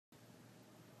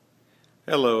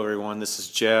Hello everyone, this is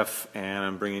Jeff and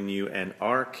I'm bringing you an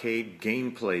arcade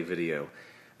gameplay video,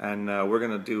 and we're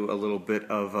going to do a little bit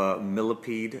of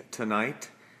Millipede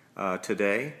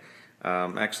today.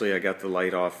 Actually I got the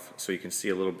light off so you can see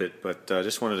a little bit, but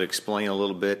just wanted to explain a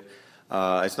little bit.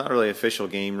 It's not really an official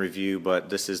game review, but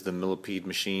this is the Millipede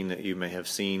machine that you may have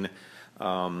seen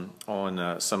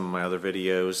on some of my other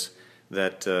videos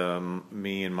that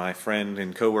me and my friend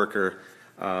and coworker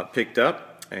picked up.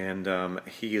 And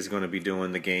he is going to be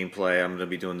doing the gameplay. I'm going to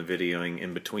be doing the videoing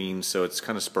in between, so it's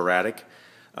kind of sporadic.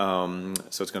 So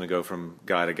it's going to go from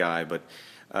guy to guy. But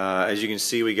as you can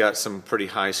see, we got some pretty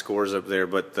high scores up there.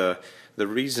 But the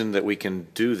reason that we can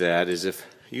do that is if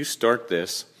you start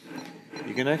this,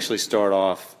 you can actually start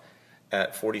off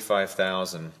at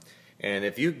 45,000. And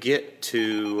if you get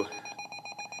to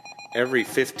every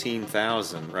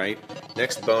 15,000, right?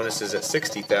 Next bonus is at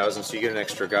 60,000, so you get an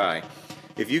extra guy.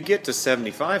 If you get to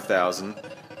 75,000,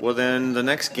 well then the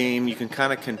next game you can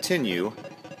kind of continue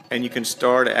and you can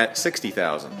start at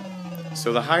 60,000.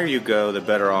 So the higher you go, the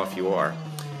better off you are.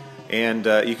 And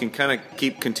you can kind of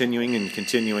keep continuing and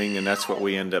continuing, and that's what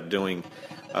we end up doing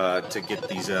to get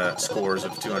these scores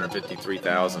of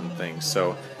 253,000 things.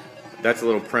 So that's a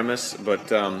little premise, but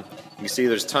you see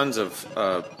there's tons of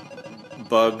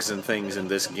bugs and things in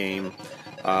this game.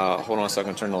 Hold on a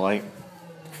second, turn the light.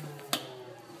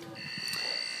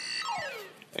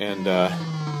 And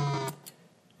I'm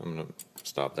going to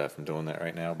stop that from doing that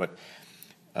right now. But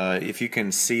if you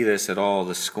can see this at all,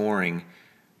 the scoring,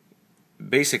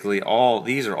 basically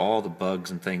these are all the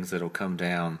bugs and things that will come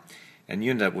down. And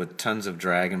you end up with tons of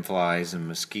dragonflies and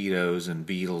mosquitoes and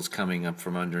beetles coming up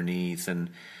from underneath, and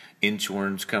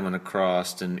inchworms coming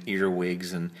across, and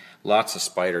earwigs, and lots of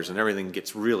spiders, and everything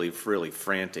gets really, really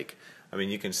frantic. I mean,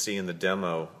 you can see in the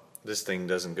demo, this thing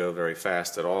doesn't go very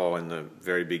fast at all in the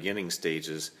very beginning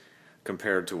stages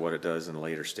compared to what it does in the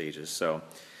later stages. So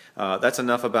that's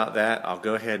enough about that. I'll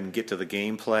go ahead and get to the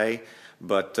gameplay,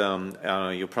 but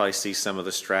you'll probably see some of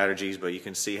the strategies, but you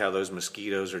can see how those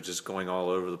mosquitoes are just going all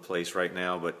over the place right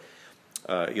now. But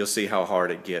you'll see how hard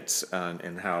it gets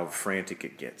and how frantic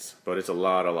it gets. But it's a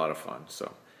lot of fun.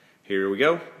 So here we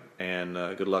go, and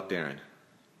good luck, Darren.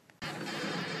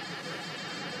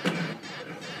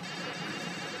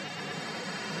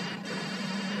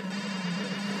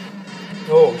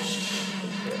 Oh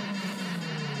shit.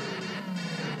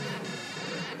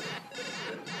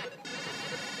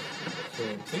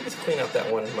 Can you please clean out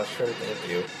that one mushroom? Thank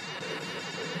you.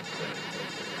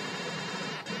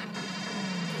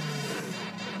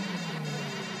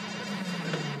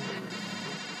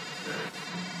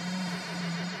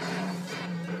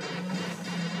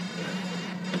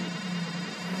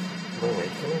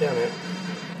 Alright, coming down it.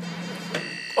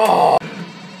 Oh!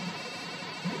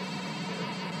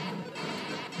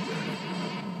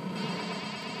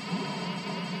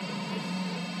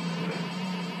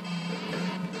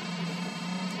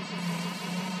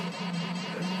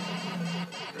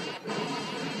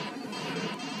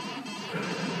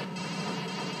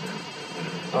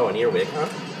 Oh, an earwig, huh?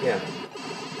 Yeah.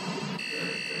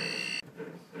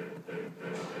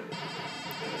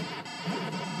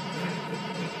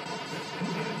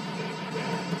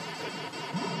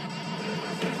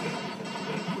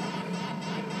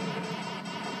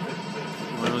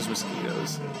 One of those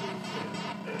mosquitoes.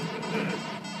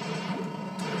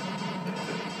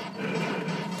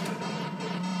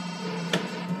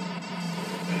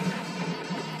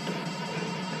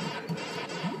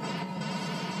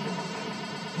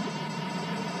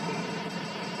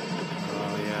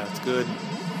 Good.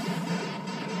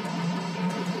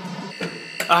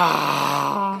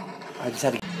 Ah! I just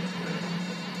had to.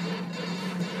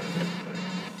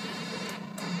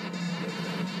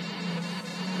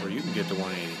 Or you can get to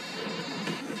 180.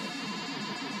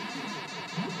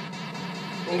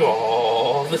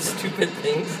 Oh, the stupid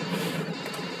things.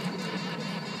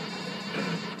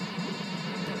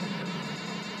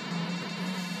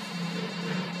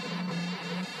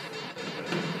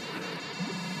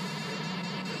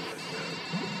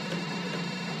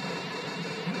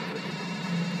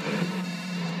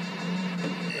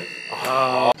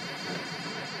 Oh,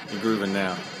 you're grooving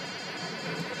now.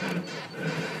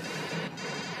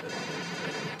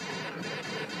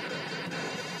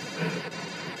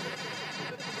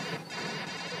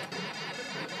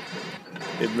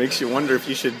 It makes you wonder if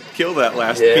you should kill that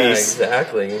last piece. Yeah,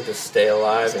 exactly. You just stay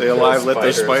alive. Stay alive, let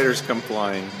those spiders come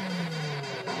flying.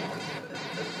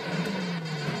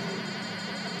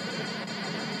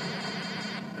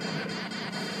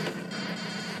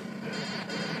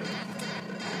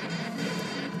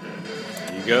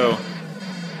 There you go.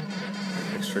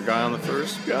 Extra guy on the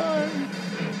first guy.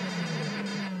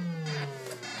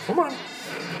 Come on.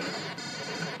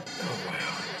 Oh,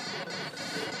 wow.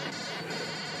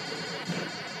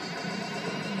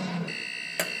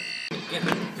 Get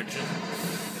the picture.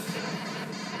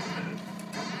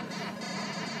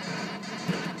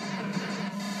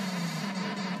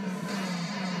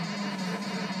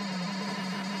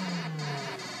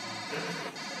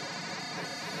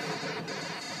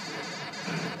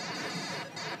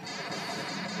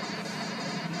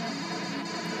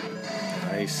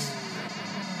 Nice.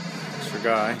 Extra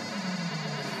guy.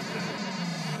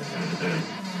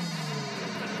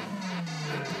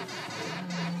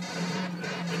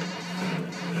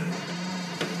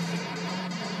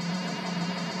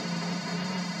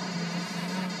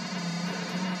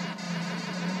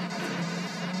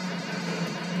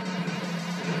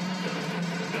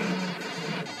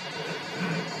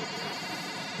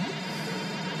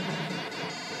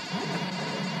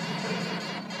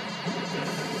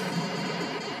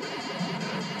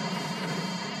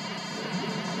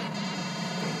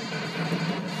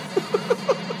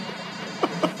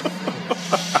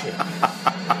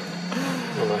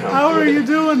 How are you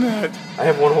doing that? I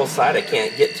have one whole side I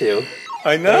can't get to.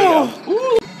 I know.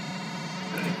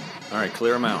 All right,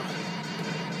 clear them out.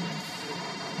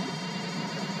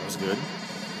 That was good.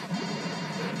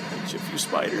 Get you a few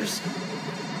spiders.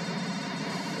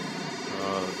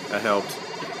 That helped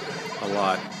a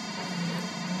lot.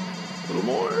 A little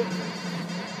more.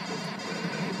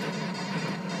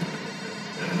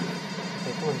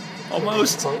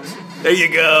 Almost. There you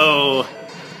go.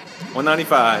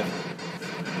 195.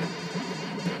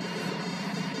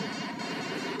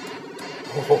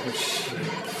 Oh, shit.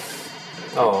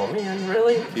 Oh, man,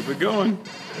 really? Keep it going.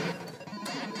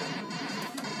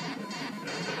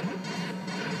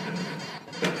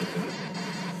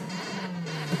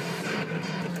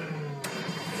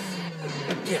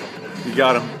 Get him. You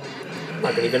got him. I'm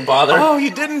not gonna even bother. Oh,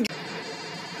 you didn't.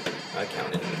 I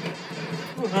counted.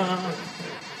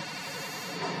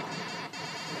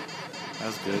 That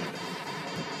was good.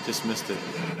 Just missed it.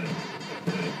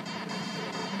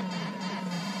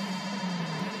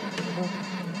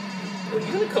 Are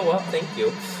you gonna go up? Thank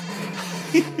you.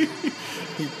 He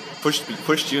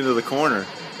pushed you into the corner.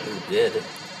 You did.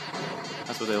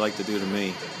 That's what they like to do to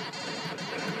me.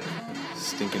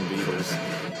 Stinking beetles.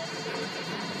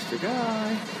 Extra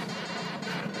guy.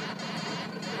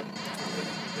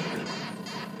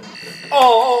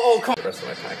 Oh, come on. The rest of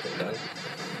my pack is done.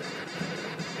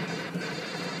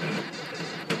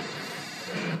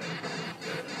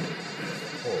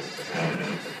 Holy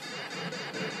cow.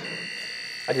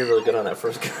 I did really good on that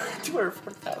first guy.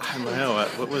 204,000. I don't know.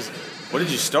 What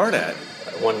did you start at?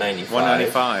 195.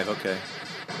 195, okay.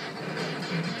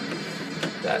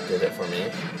 That did it for me.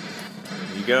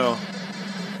 There you go.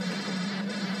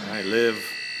 Alright, live.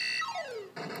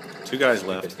 2 guys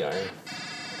left. Good guy.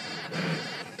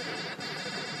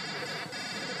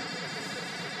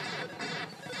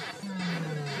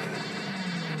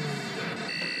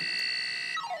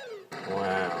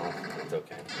 Wow. It's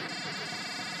okay.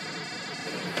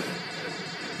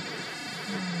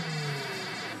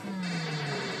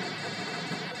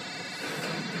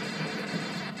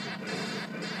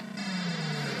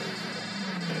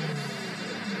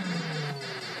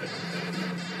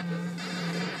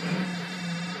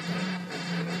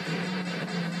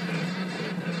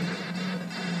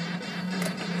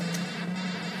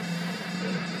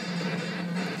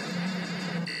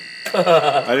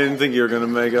 I didn't think you were going to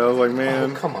make it. I was like,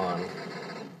 man. Oh, come on.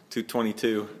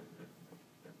 222.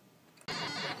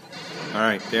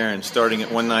 Alright, Darren, starting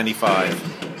at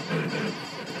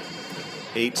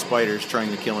 195. 8 spiders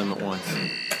trying to kill him at once.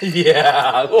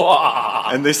 Yeah. Wow.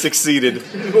 And they succeeded.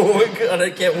 Oh my god, I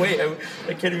can't wait.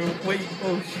 I can't even wait.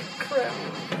 Oh, crap.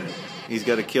 He's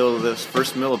got to kill this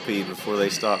first millipede before they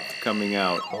stop coming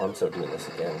out. Oh, I'm so doing this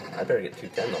again. I better get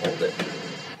 210 to hold it.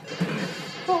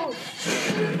 Oh,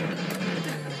 shit.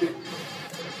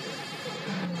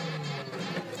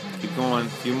 Keep going. A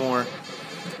few more.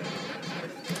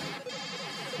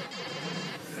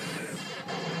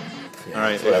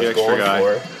 Alright, That's what I there's was the extra going guy.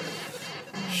 for.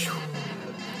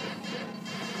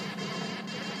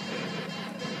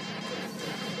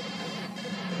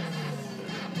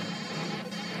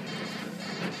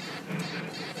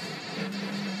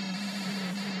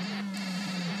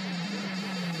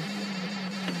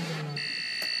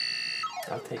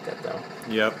 I'll take that though.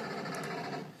 Yep.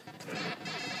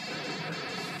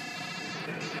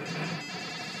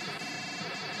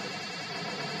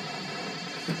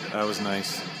 That was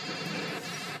nice.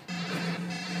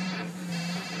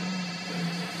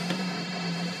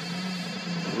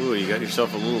 Ooh, you got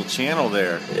yourself a little channel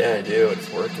there. Yeah, I do. It's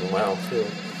working well too.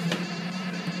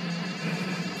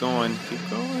 going. Keep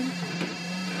going.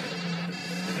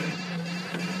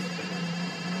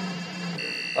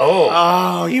 Oh!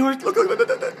 Oh, you were look.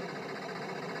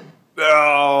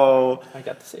 No. I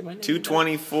got to say my name.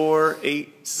 224,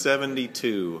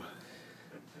 872.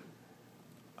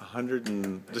 100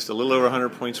 and just a little over 100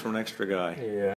 points from an extra guy. Yeah.